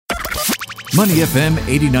Money FM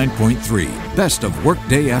 89.3, best of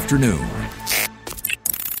workday afternoon.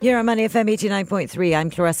 Here on Money FM 89.3, I'm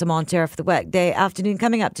Clarissa Montero for the Workday Afternoon.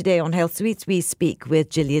 Coming up today on Health Suites, we speak with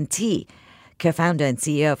Gillian Tee, co-founder and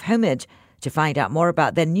CEO of Homage, to find out more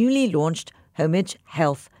about their newly launched Homage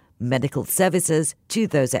Health medical services to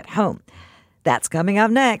those at home. That's coming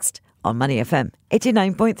up next on Money FM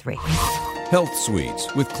 89.3. Health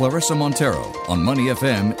Suites with Clarissa Montero on Money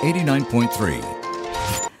FM 89.3.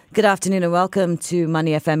 Good afternoon and welcome to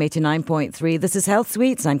Money FM 89.3. This is Health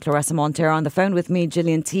Suites. I'm Clarissa Montero. On the phone with me,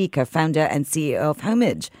 Gillian Tee, co-founder and CEO of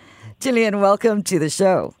Homage. Gillian, welcome to the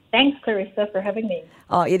show. Thanks, Clarissa, for having me.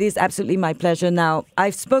 Oh, it is absolutely my pleasure. Now,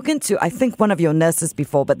 I've spoken to, I think, one of your nurses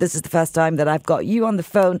before, but this is the first time that I've got you on the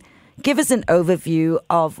phone. Give us an overview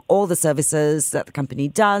of all the services that the company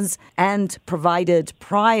does and provided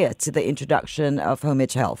prior to the introduction of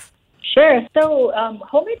Homage Health. Sure. So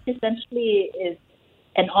Homage essentially is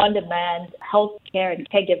an on-demand healthcare and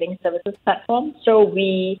caregiving services platform. So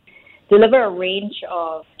we deliver a range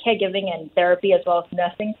of caregiving and therapy as well as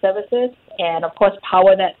nursing services and, of course,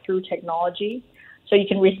 power that through technology. So you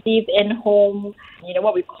can receive in-home,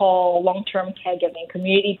 what we call long-term caregiving,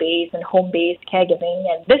 community-based and home-based caregiving.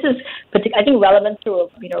 And this is, I think, relevant to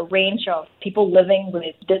a range of people living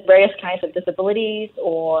with various kinds of disabilities,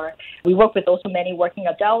 or we work with also many working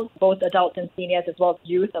adults, both adults and seniors as well as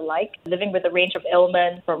youth alike, living with a range of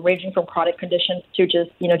ailments ranging from chronic conditions to just,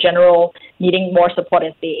 general needing more support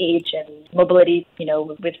as they age and mobility,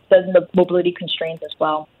 with certain mobility constraints as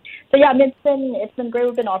well. So yeah, it's been great.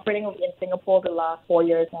 We've been operating in Singapore for the last 4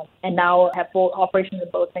 years and now have full operations in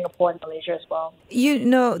both Singapore and Malaysia as well.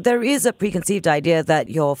 There is a preconceived idea that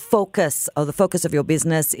your focus or the focus of your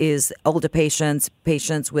business is older patients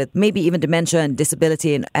with maybe even dementia and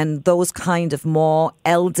disability and those kind of more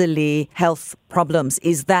elderly health problems.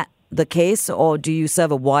 Is that the case, or do you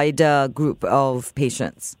serve a wider group of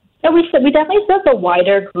patients? Yeah, we definitely serve a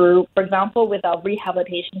wider group. For example, with our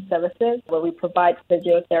rehabilitation services, where we provide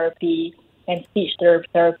physiotherapy and speech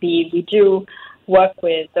therapy, we do work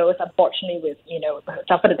with those, unfortunately, with,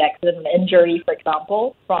 suffered an accident and injury, for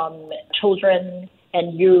example, from children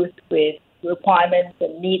and youth with requirements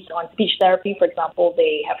and needs on speech therapy. For example,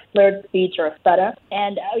 they have slurred speech or a stutter.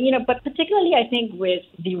 And, but particularly, I think with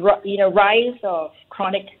the, rise of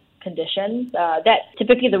chronic conditions, that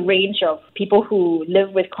typically the range of people who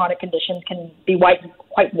live with chronic conditions can be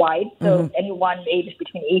quite wide. So anyone aged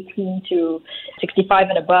between 18 to 65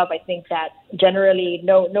 and above, I think that generally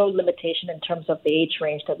no limitation in terms of the age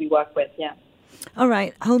range that we work with. Yeah. All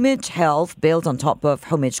right. Homage Health builds on top of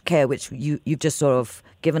Homage Care, which you've just sort of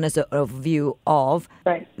given us an overview of.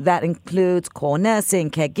 Right. That includes core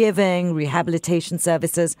nursing, caregiving, rehabilitation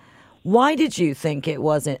services. Why did you think it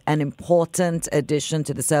was an important addition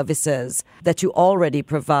to the services that you already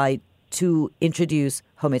provide to introduce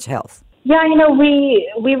Homage Health? Yeah, we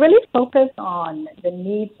really focus on the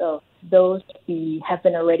needs of those we have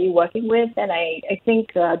been already working with. And I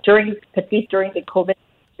think during this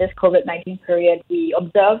COVID-19 period, we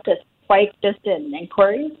observed a spike just in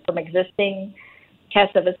inquiries from existing care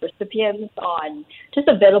service recipients on just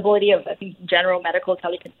availability of, I think, general medical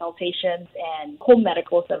teleconsultations and home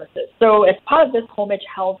medical services. So as part of this Homage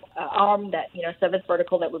Health arm service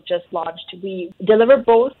vertical that we've just launched, we deliver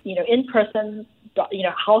both, in-person,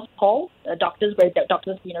 house calls, doctors where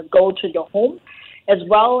doctors, go to your home, as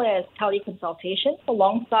well as teleconsultation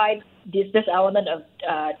alongside this element of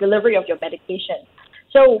delivery of your medication.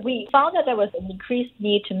 So we found that there was an increased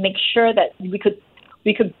need to make sure that we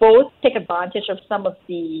could both take advantage of some of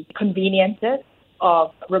the conveniences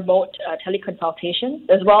of remote teleconsultations,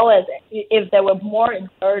 as well as if there were more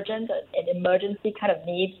urgent and emergency kind of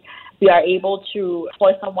needs, we are able to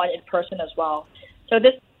employ someone in person as well. So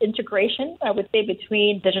this integration, I would say,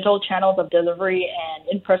 between digital channels of delivery and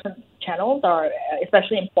in-person channels are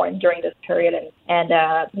especially important during this period. And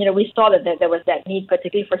we saw that there was that need,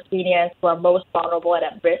 particularly for seniors who are most vulnerable and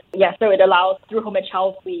at risk. Yeah, so it allows, through Homage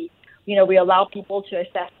Health, we allow people to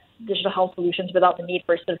assess digital health solutions without the need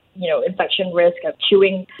for infection risk of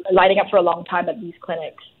queuing, lining up for a long time at these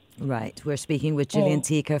clinics. Right. We're speaking with Gillian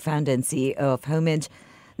Tee, co-founder and CEO of Homage.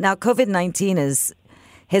 Now, COVID-19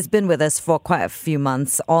 has been with us for quite a few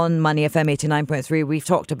months. On Money FM 89.3, we've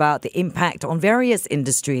talked about the impact on various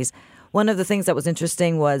industries. One of the things that was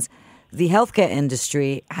interesting was the healthcare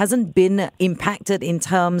industry hasn't been impacted in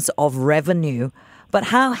terms of revenue. But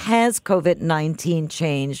how has COVID-19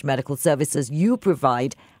 changed medical services you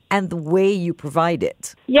provide and the way you provide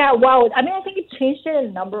it? Yeah, well, I think it changed it in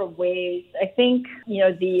a number of ways. I think,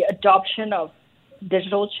 the adoption of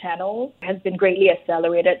digital channels has been greatly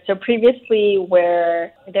accelerated. So previously,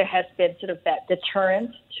 where there has been sort of that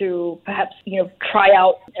deterrent to perhaps, try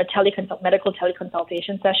out a medical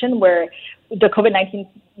teleconsultation session where the COVID-19,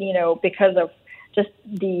 because of just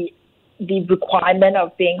the requirement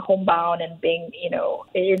of being homebound and being,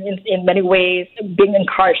 in many ways being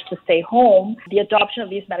encouraged to stay home, the adoption of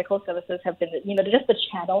these medical services have been, just the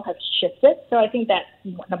channel has shifted. So I think that's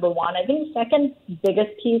number one. I think the second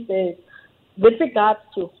biggest piece is with regards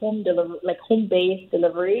to home-based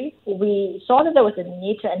delivery, we saw that there was a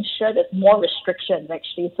need to ensure there's more restrictions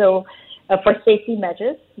actually. So for safety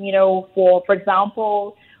measures, for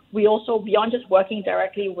example, we also, beyond just working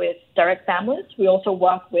directly with direct families, we also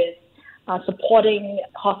work with supporting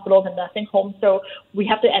hospitals and nursing homes. So we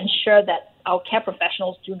have to ensure that our care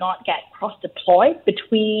professionals do not get cross-deployed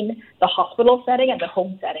between the hospital setting and the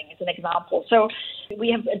home setting, as an example. So we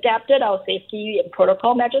have adapted our safety and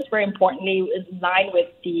protocol measures, very importantly, in line with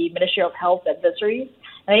the Ministry of Health advisories.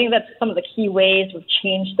 And I think that's some of the key ways we've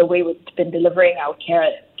changed the way we've been delivering our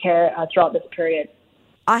care throughout this period.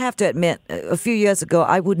 I have to admit, a few years ago,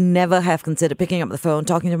 I would never have considered picking up the phone,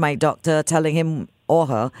 talking to my doctor, telling him or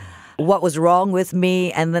her what was wrong with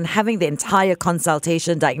me, and then having the entire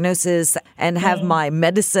consultation, diagnosis, and have my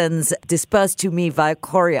medicines dispersed to me via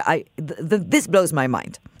courier. This blows my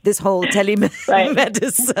mind. This whole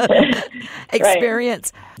telemedicine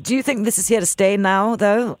experience. Right. Do you think this is here to stay now,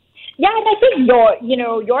 though? Yeah, and I think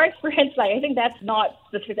your experience, I think that's not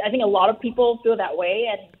specific. I think a lot of people feel that way,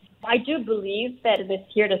 and I do believe that it is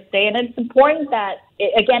here to stay, and it's important that,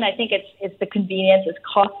 I think it's the convenience, it's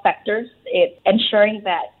cost factors, it's ensuring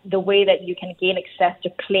that the way that you can gain access to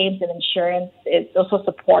claims and insurance is also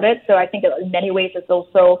supported. So I think in many ways it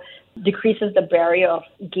also decreases the barrier of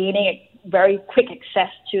gaining very quick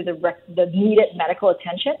access to the needed medical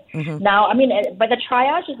attention. Mm-hmm. Now, but the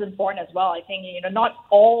triage is important as well. I think, not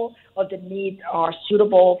all of the needs are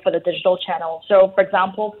suitable for the digital channel. So, for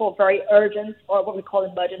example, for very urgent or what we call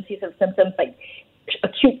emergencies of symptoms like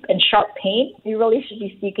acute and sharp pain, you really should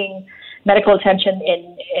be seeking medical attention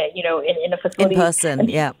in a facility. In person,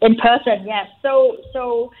 yeah. In person, yes. So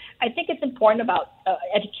I think it's important about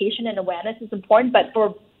education and awareness is important, but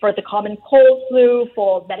for the common cold, flu,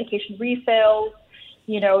 for medication refills,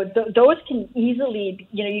 those can easily,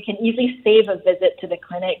 you can easily save a visit to the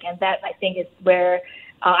clinic. And that, I think, is where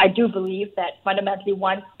I do believe that fundamentally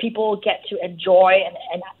once people get to enjoy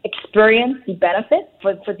and experience the benefits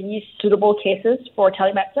for these suitable cases for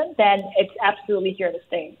telemedicine, then it's absolutely here to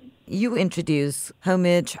stay. You introduced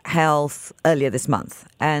Homage Health earlier this month,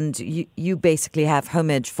 and you basically have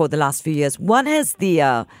Homage for the last few years. What has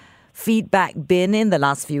the feedback been in the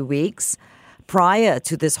last few weeks prior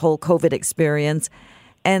to this whole COVID experience?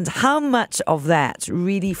 And how much of that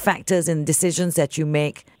really factors in decisions that you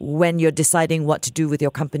make when you're deciding what to do with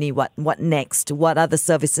your company, what next, what other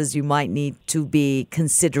services you might need to be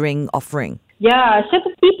considering offering? Yeah, so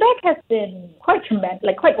the feedback has been quite tremendous,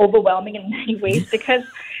 quite overwhelming in many ways because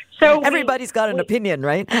everybody's got an opinion,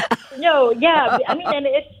 right? No, yeah, and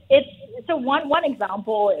it's so one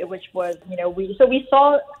example, which was we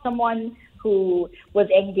saw someone who was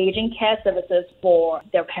engaging care services for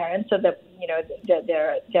their parents, so their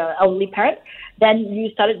elderly parents. Then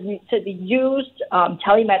you used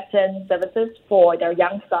telemedicine services for their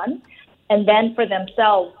young son, and then for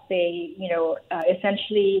themselves, they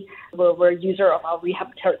essentially were user of our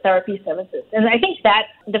rehab therapy services. And I think that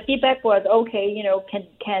the feedback was okay.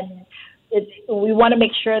 We want to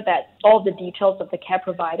make sure that all the details of the care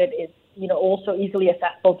provided is also easily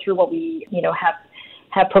accessible through what we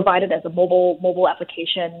have provided as a mobile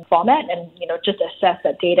application format, and just assess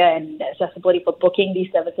that data and accessibility for booking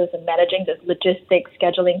these services and managing the logistics,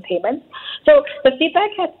 scheduling, payments. So the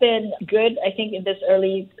feedback has been good, I think, in this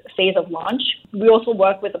early phase of launch. We also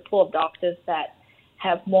work with a pool of doctors that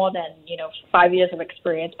have more than 5 years of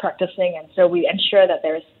experience practicing, and so we ensure that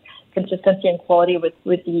there's consistency and quality with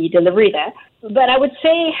the delivery there. But I would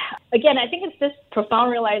say, again, I think it's this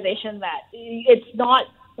profound realization that it's not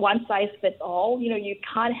one size fits all. You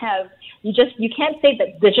can't say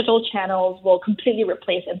that digital channels will completely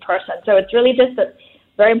replace in person. So it's really just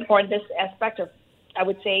very important, this aspect of, I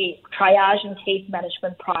would say, triage and case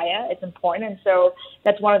management prior is important. And so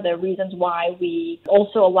that's one of the reasons why we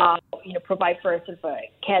also provide for sort of a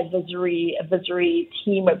care advisory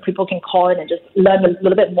team where people can call in and just learn a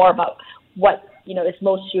little bit more about what is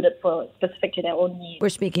most suited specific to their own needs. We're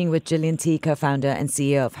speaking with Gillian Tee, co-founder and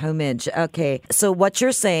CEO of Homage. Okay, so what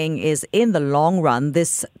you're saying is in the long run,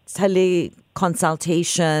 this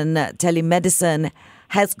teleconsultation, telemedicine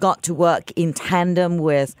has got to work in tandem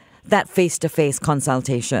with that face-to-face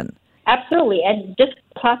consultation. Absolutely. And just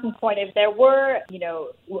passing point, if there were,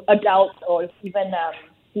 adults or even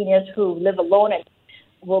seniors who live alone and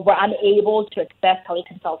were unable to access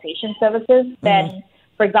teleconsultation services, then,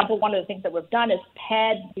 for example, one of the things that we've done is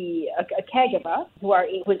paired a caregiver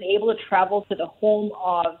who is able to travel to the home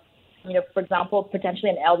of, for example, potentially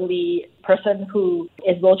an elderly person who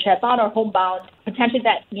is wheelchair bound or homebound. Potentially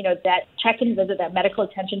that check-in visit, that medical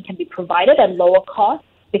attention can be provided at lower cost,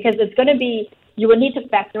 because it's going to be, you will need to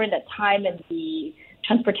factor in the time and the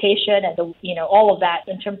transportation and all of that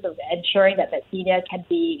in terms of ensuring that senior can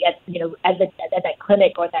be at that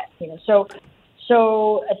clinic or that, so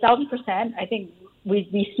 1,000%, I think we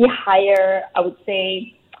see higher, I would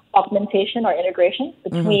say, augmentation or integration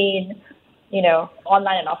between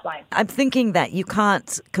online and offline. I'm thinking that you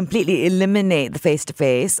can't completely eliminate the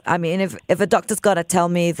face-to-face. I mean, if a doctor's got to tell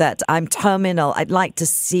me that I'm terminal, I'd like to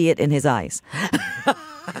see it in his eyes.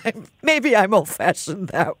 Maybe I'm old-fashioned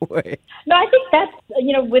that way. No, I think that's,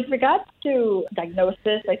 with regards to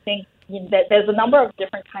diagnosis, I think that there's a number of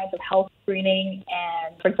different kinds of health screening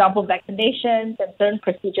and, for example, vaccinations and certain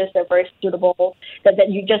procedures that are very suitable that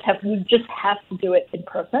you just have to do it in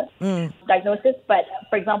person. Diagnosis, but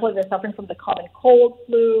for example, if you're suffering from the common cold,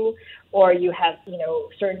 flu, or you have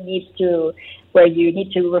certain needs where you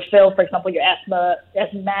need to refill, for example, your asthma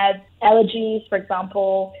meds, allergies, for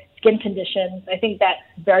example, skin conditions, I think that's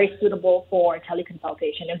very suitable for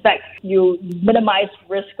teleconsultation. In fact, you minimize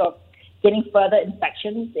risk of getting further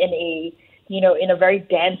infections in a very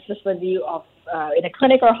dense facility in a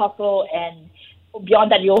clinic or hospital, and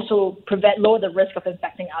beyond that, you also lower the risk of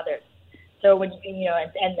infecting others. So when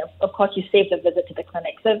and of course you save the visit to the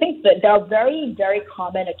clinic. So I think that there are very, very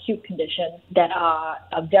common acute conditions that are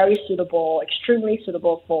very suitable, extremely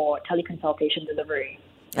suitable for teleconsultation delivery.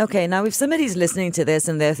 Okay, now if somebody's listening to this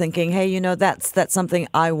and they're thinking, hey, that's something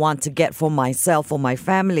I want to get for myself or my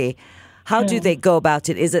family, how do they go about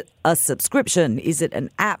it? Is it a subscription? Is it an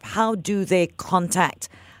app? How do they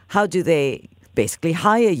basically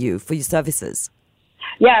hire you for your services?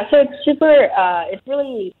 Yeah, so it's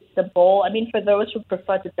really simple. I mean, for those who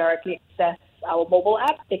prefer to directly access our mobile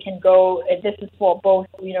app, they can go, this is for both,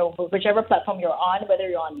 whichever platform you're on, whether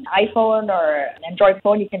you're on an iPhone or an Android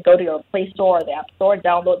phone, you can go to your Play Store or the App Store,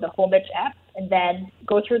 download the Homage app, and then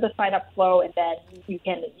go through the sign-up flow, and then you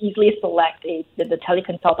can easily select the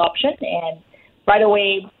teleconsult option, and right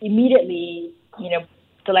away, immediately,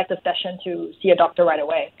 select a session to see a doctor right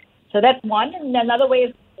away. So that's one. And another way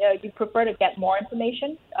is you prefer to get more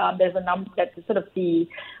information. There's a number that's sort of the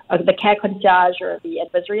care concierge or the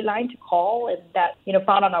advisory line to call, and that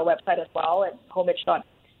found on our website as well at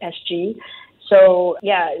homage.sg. So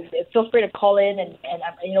feel free to call in, and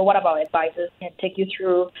one of our advisors can take you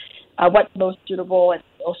through what's most suitable and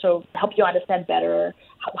also help you understand better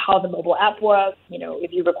how the mobile app works,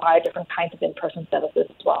 if you require different kinds of in-person services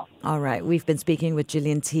as well. All right. We've been speaking with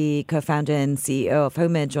Gillian Tee, co-founder and CEO of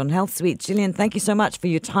Homage on Health Suite. Gillian, thank you so much for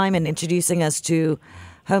your time and introducing us to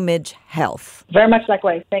Homage Health. Very much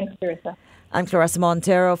likewise. Thanks, Teresa. I'm Clarissa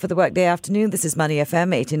Montero for the Workday Afternoon. This is Money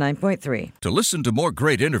FM 89.3. To listen to more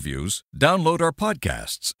great interviews, download our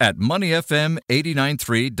podcasts at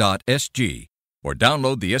moneyfm893.sg or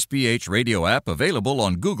download the SPH radio app available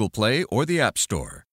on Google Play or the App Store.